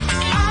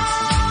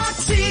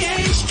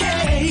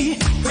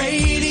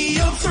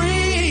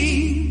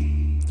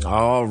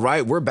All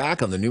right, we're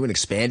back on the new and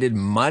expanded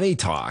Money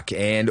Talk,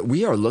 and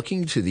we are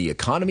looking to the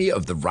economy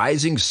of the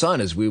rising sun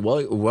as we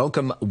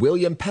welcome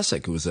William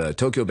Pesek, who is a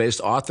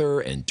Tokyo-based author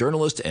and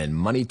journalist and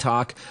Money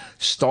Talk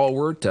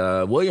stalwart.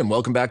 William,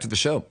 welcome back to the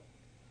show.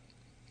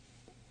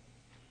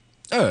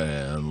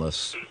 Yeah,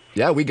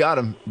 we got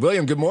him.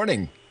 William, good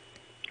morning.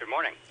 Good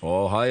morning.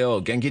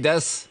 Ohio, genki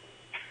desu?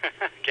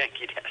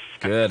 Genki desu.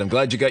 Good, I'm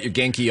glad you got your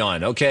genki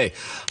on. Okay.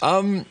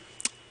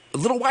 A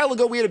little while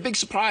ago, we had a big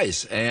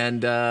surprise,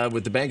 and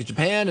with the Bank of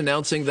Japan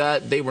announcing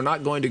that they were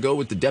not going to go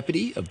with the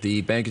deputy of the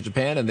Bank of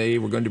Japan, and they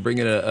were going to bring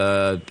in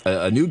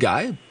a new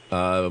guy,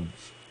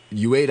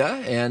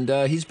 Ueda,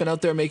 and he's been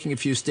out there making a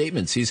few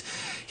statements.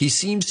 He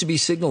seems to be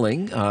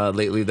signaling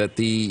lately that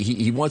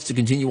he wants to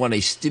continue on a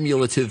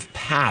stimulative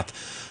path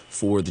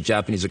for the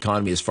Japanese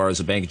economy as far as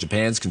the Bank of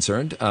Japan is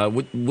concerned.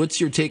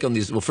 What's your take on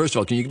these? Well, first of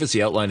all, can you give us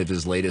the outline of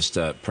his latest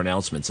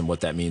pronouncements and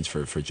what that means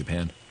for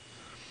Japan?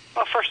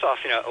 Well, first off,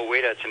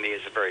 Ueda to me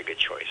is a very good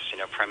choice.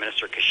 Prime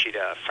Minister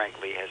Kishida,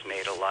 frankly, has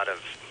made a lot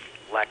of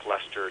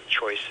lackluster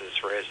choices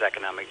for his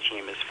economic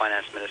team. His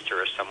finance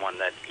minister is someone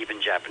that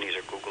even Japanese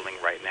are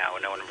Googling right now,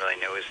 and no one really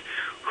knows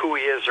who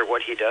he is or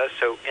what he does.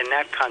 So in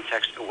that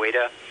context,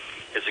 Ueda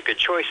is a good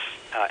choice.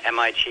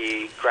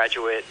 MIT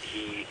graduate.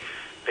 He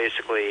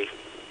basically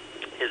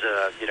is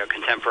a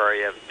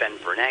contemporary of Ben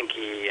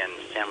Bernanke and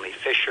Stanley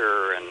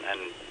Fischer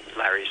and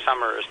Larry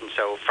Summers. And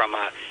so from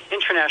an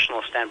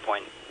international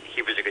standpoint,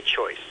 he was a good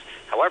choice.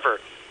 However,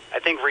 I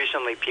think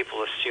recently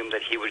people assumed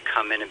that he would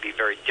come in and be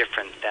very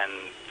different than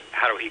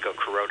Haruhiko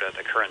Kuroda,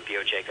 the current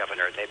BOJ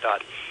governor. They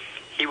thought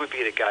he would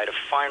be the guy to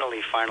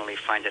finally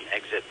find an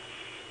exit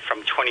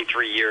from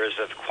 23 years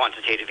of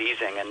quantitative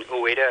easing. And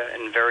Ueda,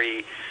 in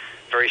very,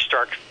 very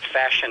stark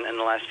fashion in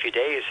the last few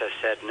days, has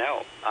said,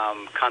 no,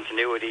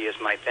 continuity is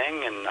my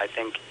thing, and I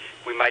think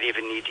we might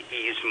even need to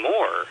ease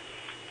more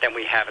than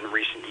we have in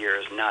recent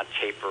years, not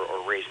taper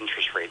or raise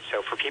interest rates.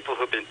 So for people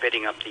who've been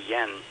bidding up the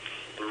yen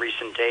in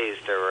recent days,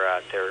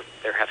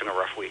 they're having a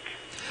rough week.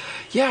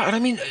 Yeah, and I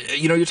mean,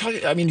 you're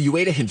talking. I mean,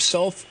 Ueda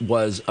himself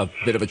was a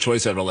bit of a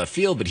choice out of left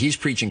field, but he's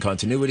preaching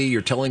continuity.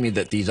 You're telling me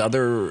that these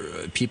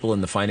other people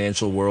in the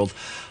financial world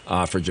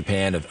for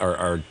Japan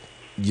are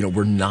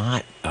were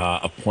not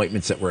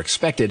appointments that were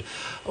expected.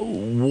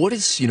 What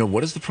is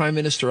the prime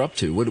minister up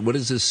to? What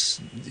is this?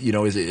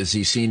 Is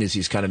he seen as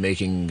he's kind of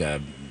making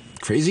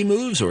crazy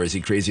moves, or is he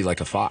crazy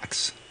like a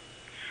fox?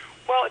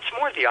 Well, it's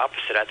more the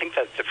opposite. I think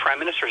that the prime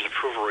minister's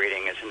approval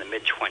rating is in the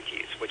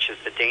mid-20s, which is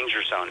the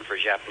danger zone for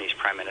Japanese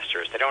prime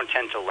ministers. They don't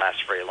tend to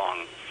last very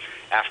long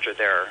after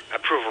their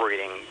approval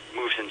rating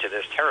moves into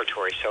this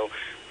territory. So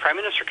Prime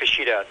Minister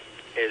Kishida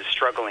is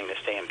struggling to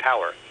stay in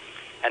power,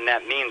 and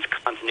that means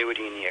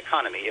continuity in the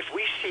economy. If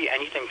we see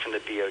anything from the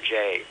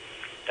BOJ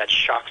that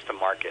shocks the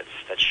markets,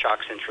 that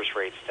shocks interest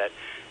rates, that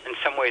in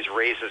some ways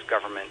raises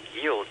government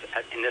yields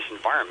in this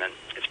environment,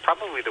 it's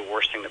probably the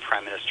worst thing the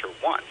Prime Minister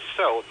wants.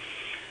 So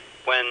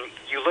when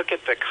you look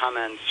at the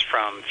comments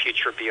from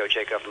future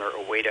BOJ Governor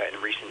Ueda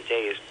in recent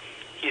days,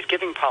 he's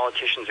giving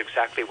politicians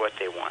exactly what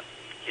they want.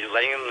 He's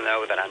letting them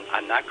know that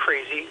I'm not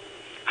crazy,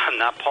 I'm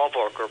not Paul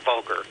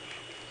Volcker,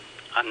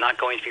 I'm not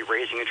going to be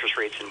raising interest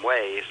rates in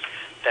ways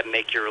that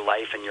make your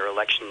life and your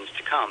elections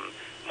to come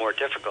more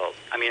difficult.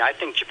 I mean, I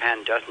think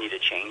Japan does need a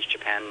change.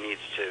 Japan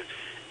needs to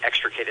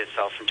extricate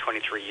itself from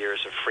 23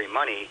 years of free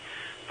money,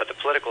 but the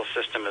political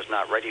system is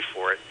not ready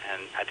for it,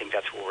 and I think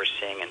that's what we're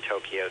seeing in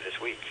Tokyo this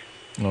week.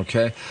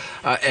 Okay.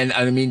 And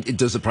I mean,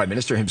 does the Prime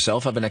Minister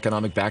himself have an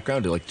economic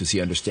background? Does he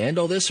understand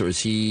all this, or is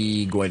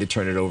he going to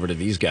turn it over to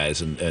these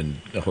guys and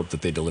hope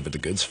that they deliver the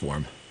goods for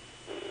him?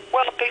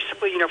 Well,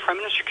 basically, Prime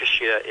Minister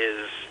Kishida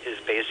is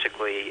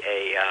basically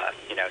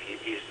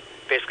he's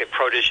basically a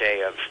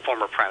protege of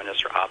former Prime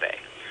Minister Abe.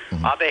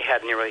 Mm-hmm. Abe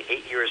had nearly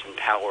 8 years in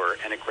power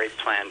and a great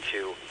plan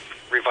to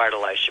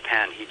revitalize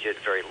Japan. He did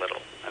very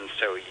little. And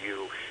so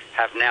you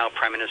have now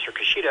Prime Minister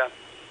Kishida,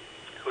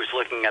 who's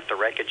looking at the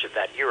wreckage of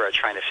that era,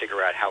 trying to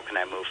figure out how can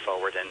I move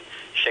forward and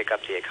shake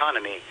up the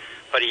economy.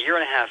 But a year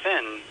and a half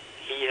in,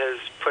 he has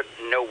put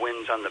no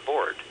wins on the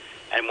board.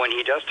 And when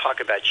he does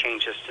talk about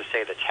changes to,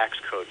 say, the tax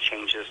code,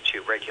 changes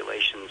to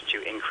regulations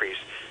to increase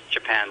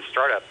Japan's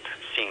startup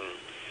scene,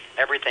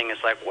 everything is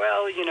like,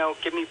 well,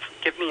 give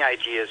me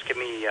ideas, give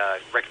me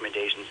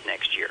recommendations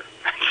next year.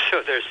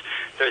 So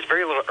there's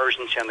very little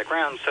urgency on the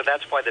ground. So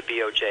that's why the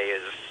BOJ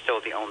is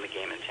still the only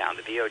game in town.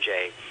 The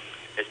BOJ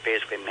is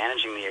basically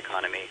managing the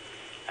economy,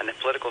 and the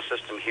political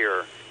system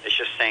here is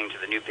just saying to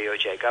the new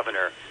BOJ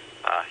governor,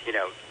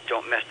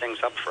 don't mess things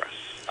up for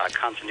us.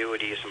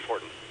 Continuity is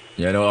important.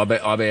 Yeah, I know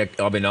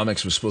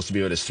Abenomics was supposed to be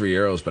about his 3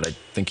 arrows, but I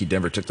think he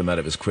never took them out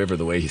of his quiver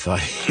the way he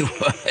thought he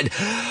would.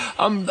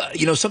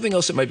 Something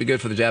else that might be good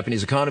for the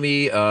Japanese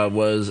economy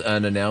was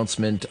an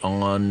announcement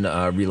on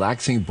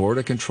relaxing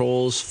border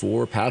controls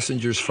for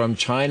passengers from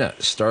China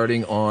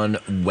starting on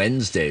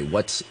Wednesday.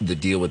 What's the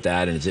deal with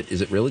that, and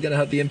is it really going to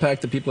have the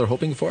impact that people are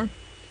hoping for?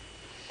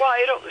 Well,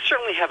 it'll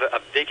certainly have a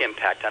big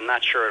impact. I'm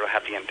not sure it'll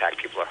have the impact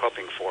people are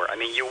hoping for. I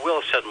mean, you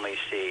will suddenly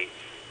see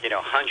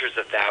hundreds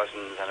of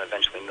thousands and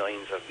eventually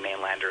millions of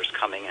mainlanders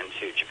coming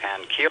into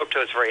Japan.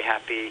 Kyoto is very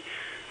happy.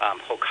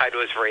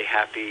 Hokkaido is very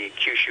happy.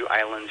 Kyushu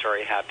Island's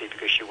very happy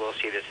because you will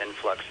see this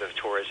influx of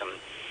tourism,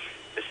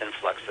 this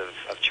influx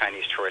of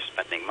Chinese tourists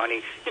spending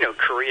money.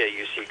 Korea,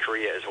 you see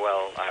Korea as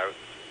well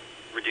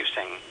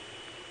reducing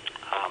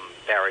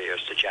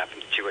barriers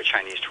to a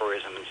Chinese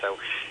tourism, and so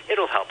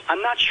it'll help.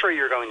 I'm not sure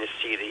you're going to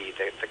see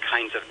the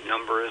kinds of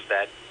numbers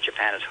that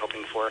Japan is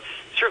hoping for.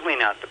 Certainly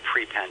not the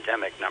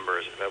pre-pandemic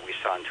numbers that we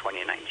saw in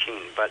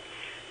 2019, but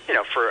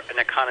for an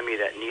economy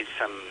that needs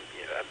a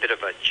bit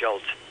of a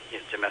jolt,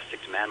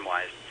 domestic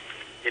demand-wise,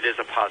 it is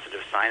a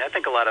positive sign. I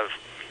think a lot of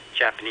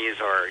Japanese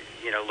are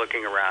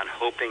looking around,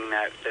 hoping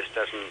that this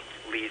doesn't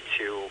lead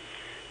to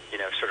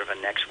sort of a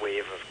next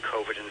wave of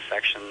COVID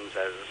infections,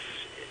 as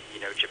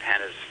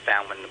Japan has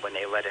found when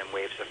they let in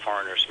waves of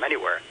foreigners from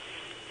anywhere,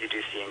 you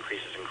do see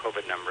increases in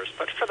COVID numbers.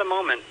 But for the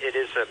moment, it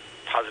is a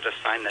positive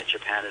sign that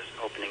Japan is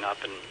opening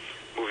up and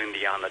moving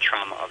beyond the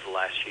trauma of the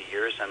last few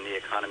years, and the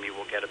economy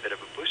will get a bit of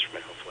a boost from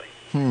it, hopefully.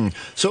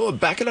 So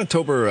back in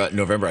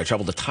November, I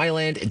traveled to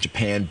Thailand and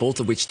Japan,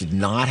 both of which did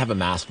not have a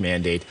mask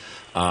mandate.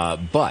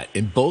 But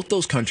in both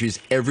those countries,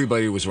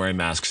 everybody was wearing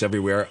masks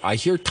everywhere. I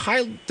hear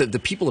the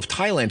people of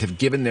Thailand have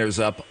given theirs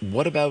up.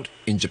 What about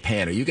in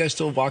Japan? Are you guys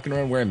still walking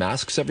around wearing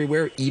masks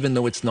everywhere, even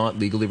though it's not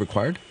legally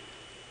required?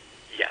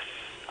 Yes.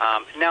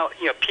 Now,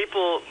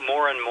 people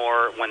more and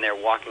more, when they're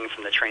walking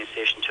from the train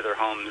station to their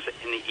homes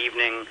in the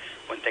evening,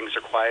 when things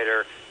are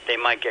quieter, they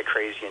might get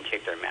crazy and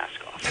take their mask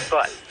off.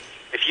 But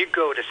if you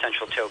go to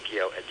central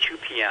Tokyo at 2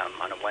 p.m.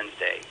 on a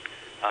Wednesday,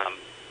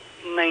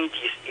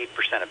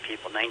 98% of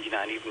people,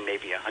 99, even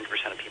maybe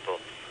 100% of people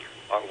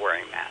are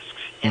wearing masks.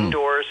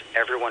 Indoors,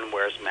 everyone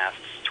wears masks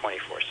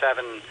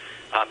 24/7.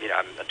 I'm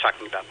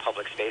talking about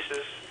public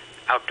spaces.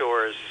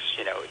 Outdoors,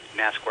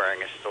 mask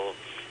wearing is still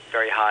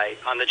very high.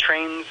 On the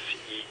trains,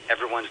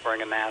 everyone's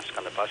wearing a mask.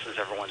 On the buses,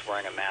 everyone's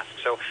wearing a mask.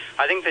 So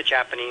I think the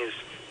Japanese,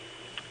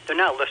 they're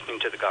not listening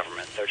to the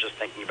government. They're just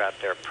thinking about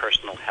their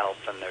personal health,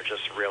 and they're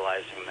just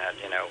realizing that,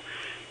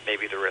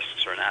 maybe the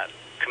risks are not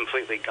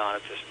completely gone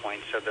at this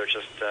point. So they're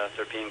just,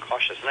 they're being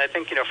cautious. And I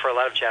think, for a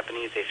lot of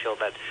Japanese, they feel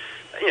that,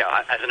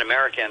 as an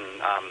American,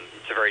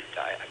 it's a very,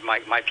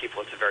 my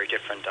people, it's a very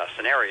different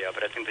scenario.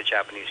 But I think the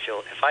Japanese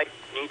feel, if I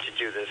need to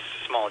do this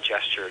small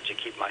gesture to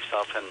keep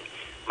myself and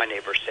my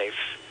neighbors safe,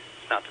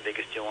 it's not the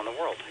biggest deal in the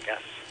world, I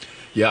guess.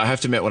 Yeah, I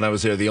have to admit, when I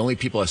was there, the only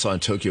people I saw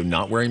in Tokyo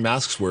not wearing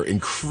masks were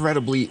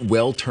incredibly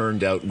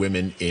well-turned-out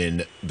women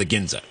in the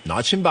Ginza.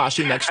 Not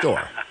Shimbashi next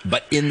door,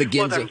 but in the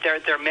Ginza. Well,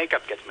 their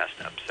makeup gets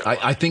messed up. So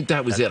I think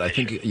that was it. I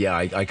think,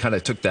 I kind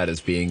of took that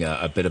as being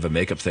a bit of a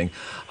makeup thing.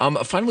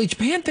 Finally,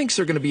 Japan thinks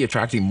they're going to be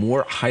attracting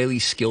more highly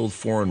skilled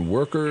foreign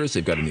workers.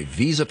 They've got a new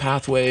visa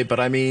pathway, but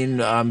I mean,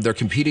 they're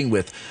competing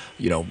with,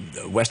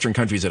 Western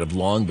countries that have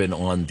long been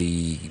on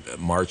the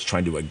march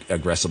trying to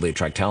aggressively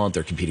attract talent.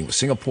 They're competing with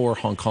Singapore,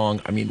 Hong Kong.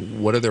 I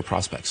mean, what are their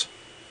prospects?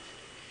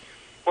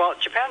 Well,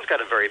 Japan's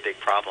got a very big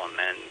problem,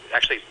 and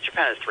actually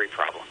Japan has three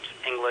problems: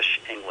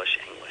 English, English,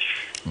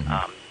 English.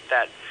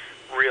 That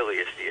really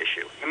is the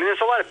issue. I mean,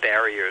 there's a lot of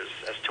barriers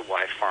as to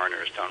why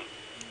foreigners don't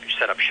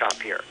set up shop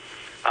here.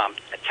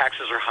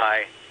 Taxes are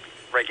high,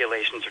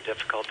 regulations are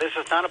difficult. This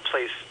is not a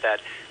place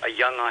that a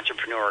young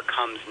entrepreneur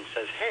comes and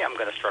says, hey, I'm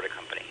going to start a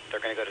company. They're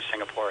going to go to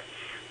Singapore,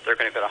 they're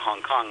going to go to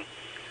Hong Kong.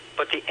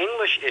 But the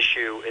English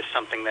issue is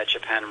something that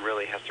Japan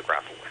really has to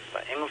grapple with.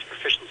 English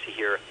proficiency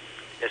here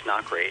is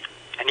not great.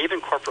 And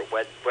even corporate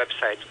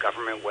websites,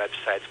 government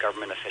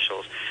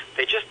officials,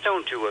 they just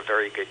don't do a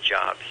very good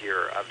job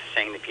here of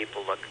saying to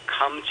people, look,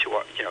 come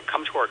to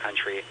our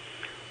country,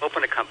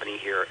 open a company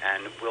here,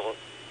 and we'll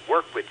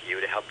work with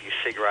you to help you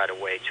figure out a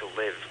way to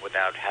live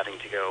without having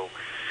to go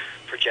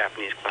for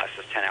Japanese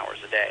classes 10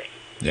 hours a day.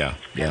 Yeah.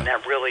 And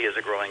that really is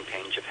a growing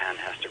pain Japan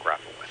has to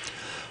grapple with.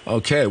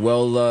 Okay,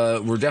 well,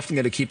 we're definitely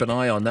going to keep an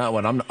eye on that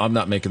one. I'm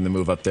not making the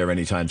move up there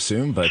anytime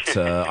soon, but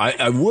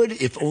I would,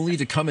 if only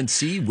to come and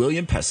see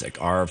William Pesek,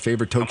 our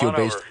favorite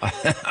Tokyo-based.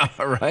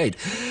 All right.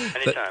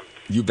 Anytime.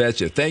 You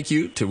betcha. Thank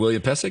you to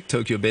William Pesek,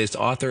 Tokyo-based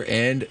author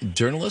and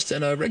journalist,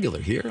 and a regular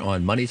here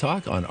on Money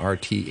Talk on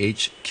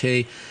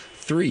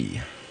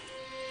RTHK3.